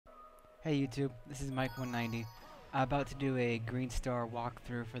Hey YouTube, this is Mike190. I'm about to do a green star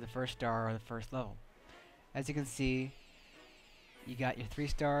walkthrough for the first star or the first level. As you can see, you got your 3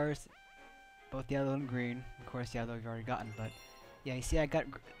 stars, both yellow and green. Of course, yellow you've already gotten, but yeah, you see I got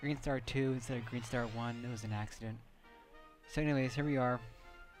green star 2 instead of green star 1. It was an accident. So anyways, here we are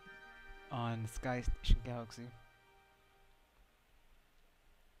on Sky Station Galaxy.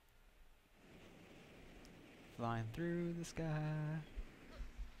 Flying through the sky.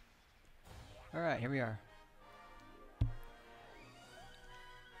 Alright, here we are.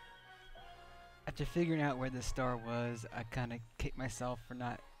 After figuring out where the star was, I kinda kicked myself for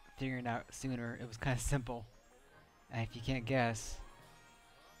not figuring it out sooner. It was kinda simple. And if you can't guess,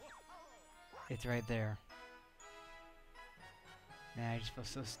 it's right there. Man, I just feel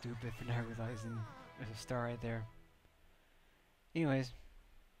so stupid for not realizing there's a star right there. Anyways,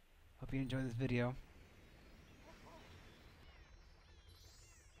 hope you enjoyed this video.